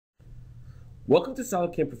Welcome to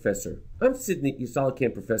SolidCAM Professor. I'm Sydney, your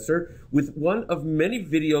SolidCAM Professor, with one of many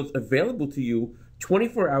videos available to you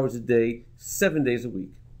 24 hours a day, 7 days a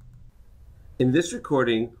week. In this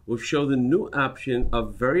recording, we'll show the new option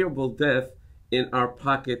of variable depth in our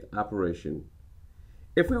pocket operation.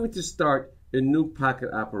 If we were to start a new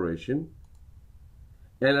pocket operation,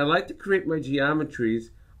 and I'd like to create my geometries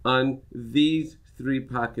on these three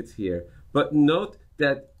pockets here, but note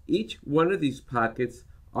that each one of these pockets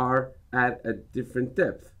are at a different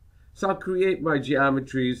depth. So I'll create my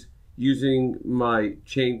geometries using my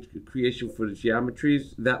chain creation for the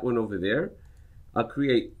geometries, that one over there. I'll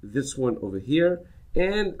create this one over here,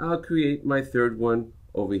 and I'll create my third one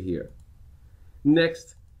over here.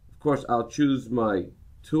 Next, of course, I'll choose my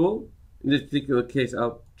tool. In this particular case,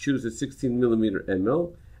 I'll choose a 16mm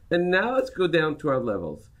ML. And now let's go down to our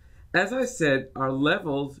levels. As I said, our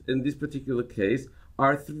levels in this particular case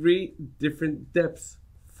are three different depths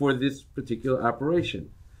for this particular operation.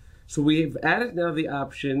 So we have added now the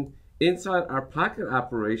option inside our pocket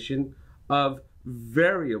operation of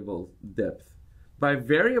variable depth. By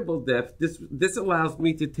variable depth, this allows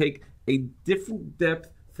me to take a different depth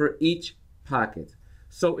for each pocket.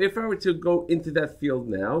 So if I were to go into that field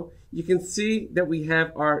now, you can see that we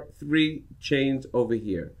have our three chains over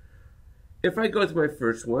here. If I go to my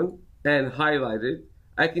first one and highlight it,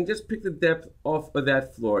 I can just pick the depth off of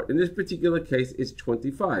that floor. In this particular case, it's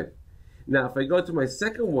 25. Now, if I go to my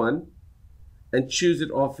second one and choose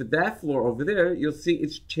it off of that floor over there, you'll see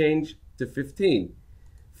it's changed to 15.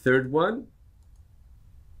 Third one,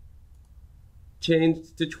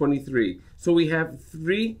 changed to 23. So we have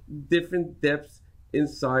three different depths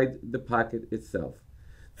inside the pocket itself.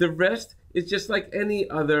 The rest is just like any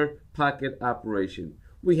other pocket operation.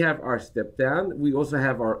 We have our step down. We also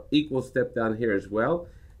have our equal step down here as well.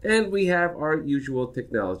 And we have our usual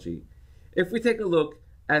technology. If we take a look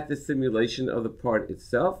at the simulation of the part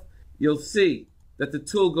itself, you'll see that the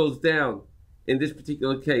tool goes down, in this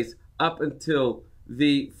particular case, up until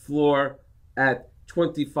the floor at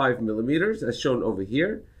 25mm, as shown over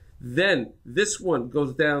here. Then this one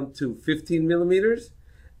goes down to 15mm.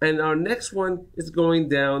 And our next one is going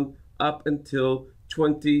down up until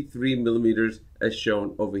 23mm, as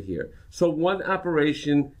shown over here. So one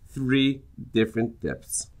operation, three different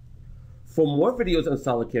depths. For more videos on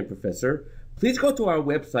SolidCAM Professor, please go to our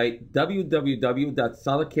website,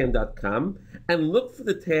 www.solidcam.com, and look for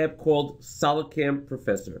the tab called SolidCAM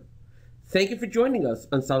Professor. Thank you for joining us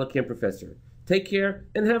on SolidCAM Professor. Take care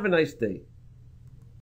and have a nice day.